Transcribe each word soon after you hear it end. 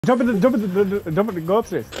Jump in, go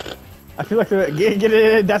upstairs. I feel like get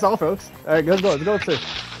it. That's all, folks. All right, let's go upstairs.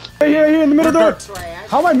 Here, in the middle door.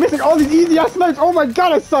 How am I missing all these easy ass snipes? Oh my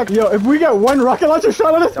god, I suck. Yo, if we get one rocket launcher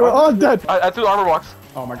shot at us, we're all dead. I threw armor box.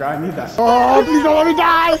 Oh my god, I need that. Oh, please don't let me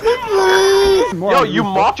die. Please. Yo, you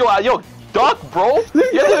mocked your ass. Yo, duck, bro.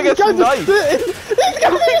 You're gonna get sniped. These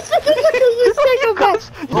guys are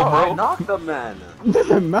Bro, I knocked the man. It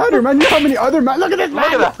doesn't matter, man. You know how many other man? Look at this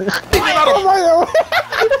man. Look at that. Oh my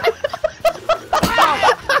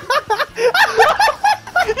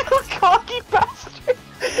You cocky bastard.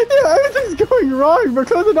 Yeah, everything's going wrong. We're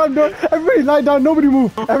closing that door. Everybody lie down. Nobody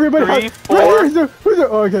move. Everybody. Three, right four. here. Who's there?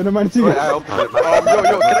 Oh, okay, never mind. See you. Yo, can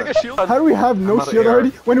I get shield? How do we have no shield already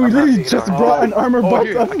when we literally just brought an armor box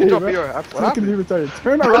up here?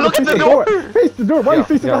 Turn around and face the door. Face the door. Why are you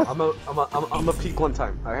facing us? I'm a peek one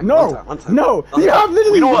time. Alright? No, one time. no. You have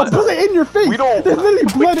literally bullet in your face. We don't. There's literally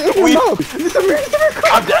blood in your mouth.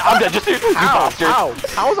 I'm dead. Just you bastard. How is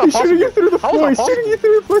that He's possible? shooting you through the floor. He's shooting you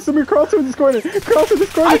through the floor. So we crawl to this corner. Crawl to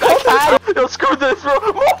this corner. Yo, screw this, bro.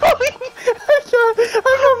 I'm not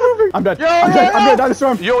moving. I'm dead. I'm dead. Down the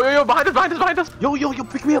storm. Yo, behind us. Yo,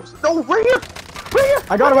 pick me up. No, right here.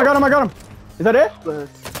 I got him. Is that it?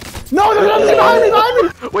 No, there's nothing behind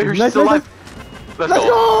me. Wait, you're still alive. Let's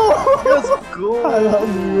go. Let's go. I love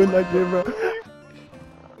you in that game, bro.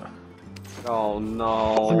 Oh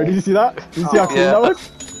no. Samir, did you see that? Did you see how clean that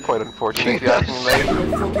was? Quite unfortunate. Yeah.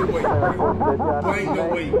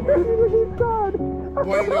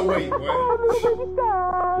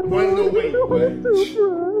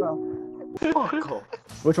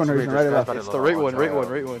 Which one are you right or left? It's the right one. Oh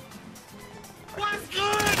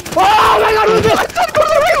my god, who's this?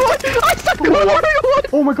 I said go to the right one!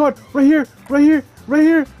 Oh my god, right here!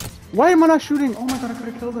 Why am I not shooting? Oh my god, I could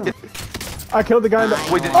have killed him. I killed the guy in the...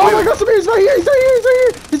 Wait, oh my god, Samir, he's right here! He's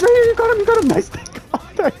right here! You got him! Nice thing! Oh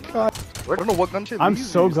my god. I don't know what gun shit. I'm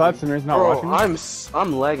so glad Samir's not watching me.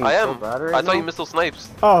 I'm lagging so bad right now. I thought you missile snipes.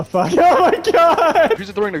 Oh fuck, oh my god! Use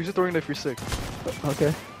the throwing knife if you're sick.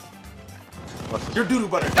 Okay. You're doo-doo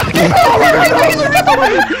butter. I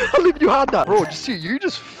believe you had that. Bro, you're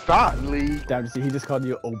just fat, Lee. Damn, see, he just called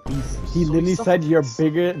you obese. He literally said you're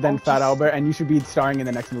bigger than Fat Albert and you should be starring in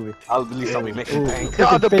the next movie. I'll be making bank.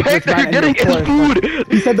 God, the bank that you're getting is food.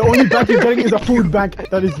 He said the only bank you're getting is a food bank.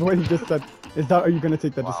 That is what he just said. Is that, are you gonna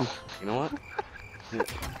take that to see? You know what?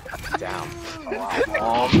 Damn.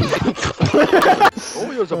 Oh,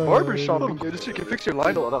 there's a barber shop in here. This shit can fix your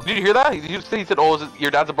line up. Did you hear that? He said, "Oh, is it, your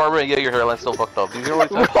dad's a barber, and yeah, your hairline's still fucked up." Did you hear what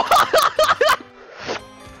he said? I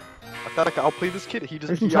thought I could outplay this kid. He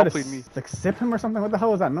outplayed me. Like sip him or something? What the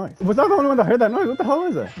hell was that noise? Was that the only one that heard that noise? What the hell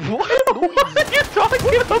is it? What are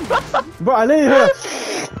you talking about? Bro, I literally heard it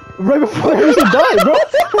right before I should die, bro.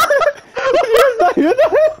 Did you guys not hear that?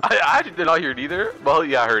 I actually did not hear it either. Well,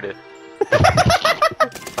 yeah, I heard it.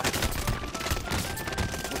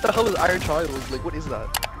 What the hell is Iron Child? Like, what is that?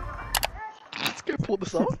 Let's go pull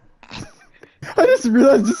this out. I just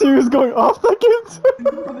realized the series was going off like it.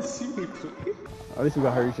 At least we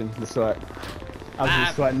got Harishan, the sweat. I was the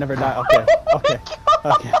sweat, never die. Okay.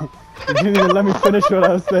 You didn't even let me finish what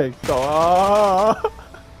I was saying. So,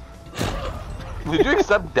 Did you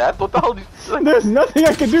accept death? What the hell did you say? there's nothing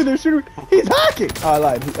I can do. They're shooting. He's hacking. Oh, I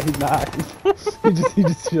lied. He's not hacking. he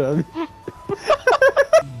just shot me.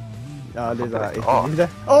 Oh, there's a.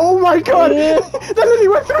 Oh my god! That literally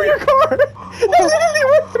went through your car.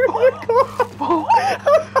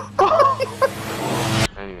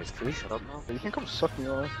 Anyways, can you shut up now? You can come suck me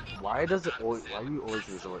off. Why do you always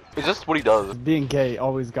resort? It's just what he does. Being gay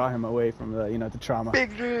always got him away from the, the trauma.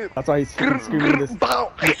 Big drip. That's why he's screaming this.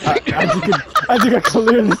 As you can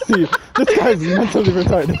clearly see, this guy's mentally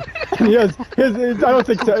retarded. And I don't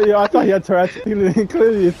think, I thought he had Tourette's.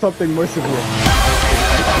 Clearly it's something more severe.